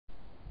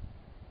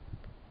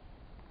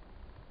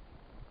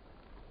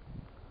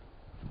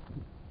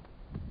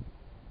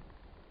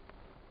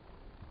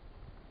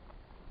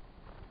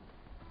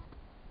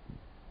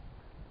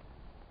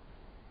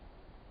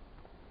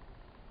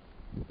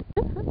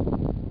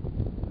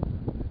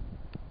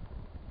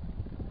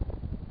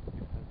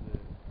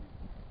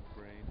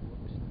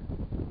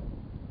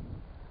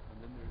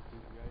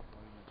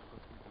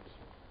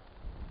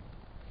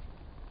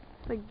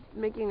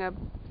making a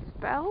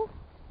spell?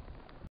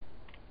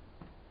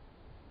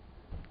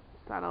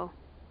 Subtle.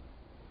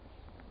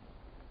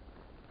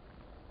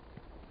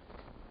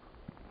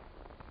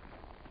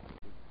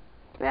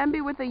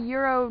 Bambi with a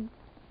Euro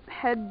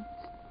head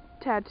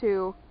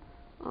tattoo.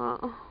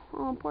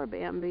 Oh, poor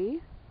Bambi.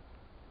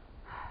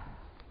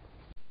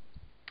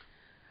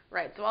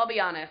 Right, so I'll be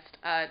honest.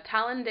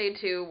 Tallinn day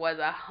 2 was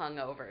a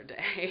hungover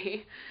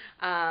day.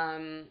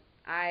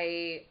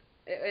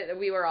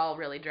 We were all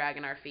really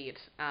dragging our feet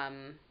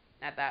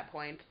at that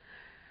point.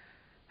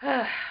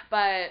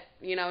 But,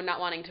 you know,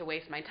 not wanting to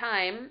waste my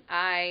time,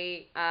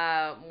 I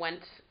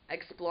went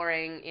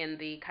exploring in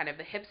the kind of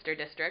the hipster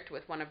district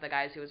with one of the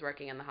guys who was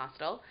working in the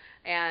hostel,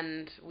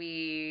 and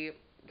we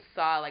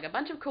saw like a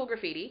bunch of cool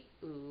graffiti,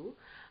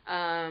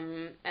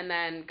 and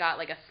then got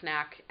like a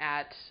snack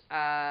at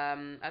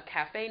a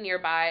cafe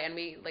nearby, and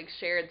we like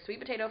shared sweet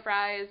potato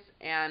fries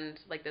and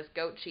like this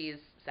goat cheese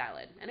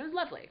salad, and it was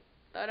lovely.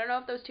 So I don't know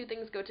if those two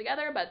things go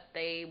together, but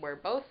they were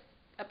both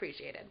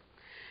appreciated.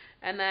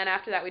 And then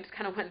after that, we just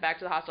kind of went back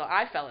to the hostel.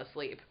 I fell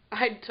asleep.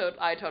 I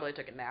totally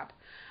took a nap.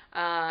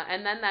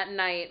 And then that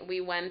night, we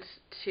went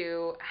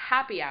to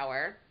happy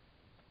hour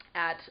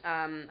at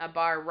a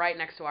bar right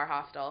next to our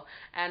hostel.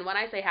 And when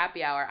I say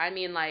happy hour, I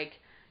mean like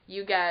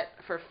you get,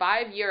 for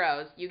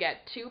 €5, you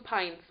get 2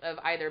 pints of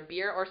either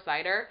beer or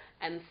cider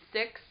and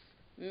 6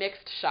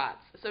 mixed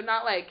shots. So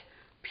not like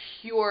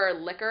pure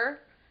liquor,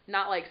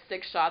 not like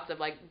 6 shots of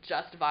like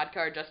just vodka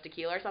or just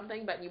tequila or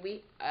something, but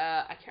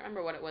I can't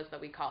remember what it was that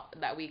we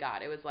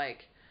got. It was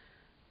like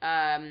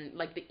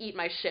the eat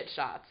my shit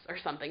shots or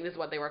something. This is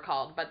what they were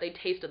called, but they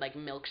tasted like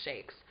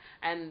milkshakes.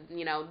 And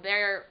you know,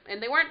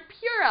 they weren't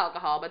pure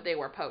alcohol, but they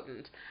were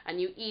potent. And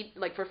you eat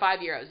like for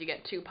 €5, you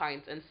get 2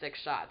 pints and 6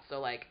 shots. So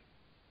like,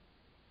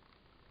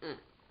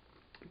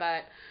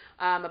 But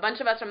a bunch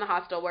of us from the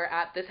hostel were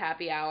at this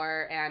happy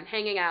hour and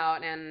hanging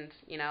out and,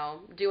 you know,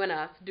 doing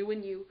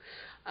you.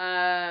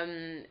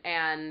 And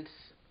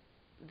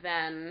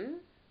then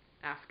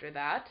after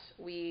that,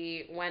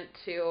 we went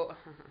to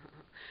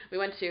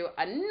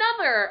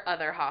another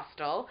other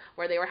hostel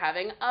where they were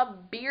having a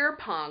beer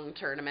pong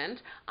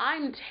tournament.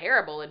 I'm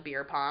terrible at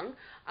beer pong,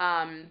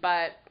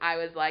 but I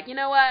was like, you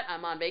know what?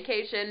 I'm on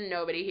vacation.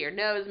 Nobody here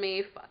knows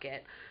me. Fuck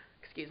it.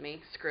 Excuse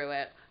me. Screw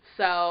it.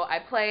 So I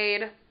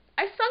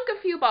sunk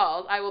a few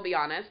balls, I will be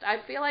honest. I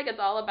feel like it's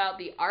all about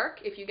the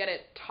arc. If you get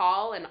it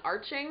tall and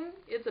arching,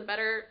 it's a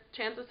better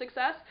chance of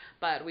success,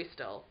 but we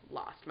still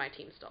lost. My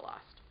team still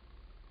lost.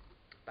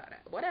 But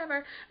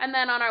whatever. And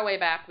then on our way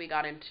back, we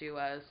got into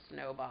a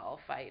snowball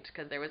fight,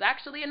 because there was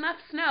actually enough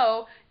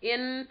snow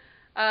in,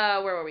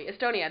 where were we?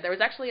 Estonia. There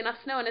was actually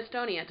enough snow in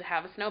Estonia to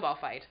have a snowball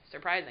fight,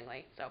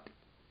 surprisingly. So,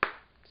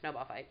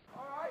 snowball fight.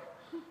 All right.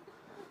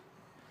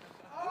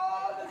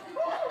 Oh, that's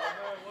cool. Oh,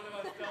 no, what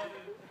have I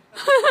started?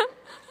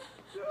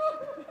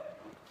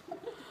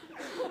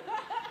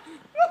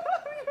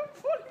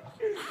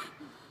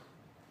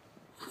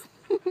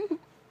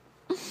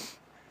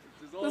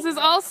 This is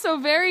also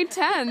very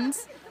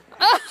tense.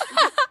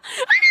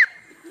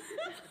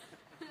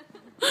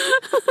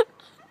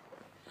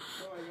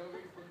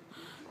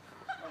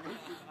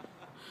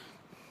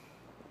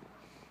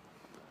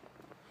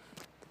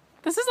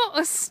 This is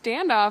a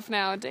standoff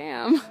now,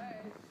 damn. Everybody's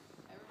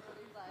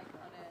like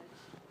on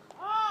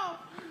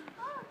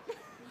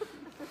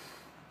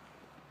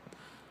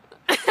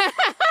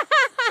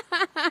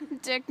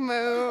edge. Dick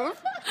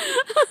move.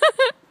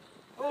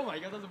 Oh my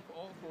god, that's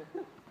awful.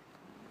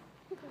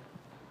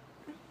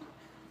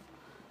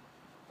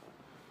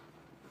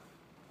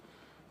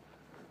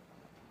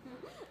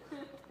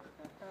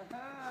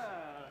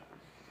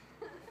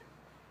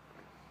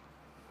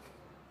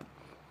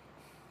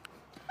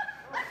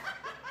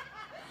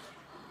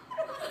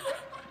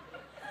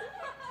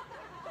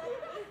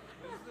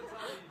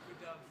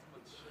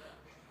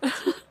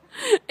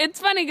 It's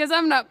funny because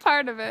I'm not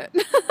part of it.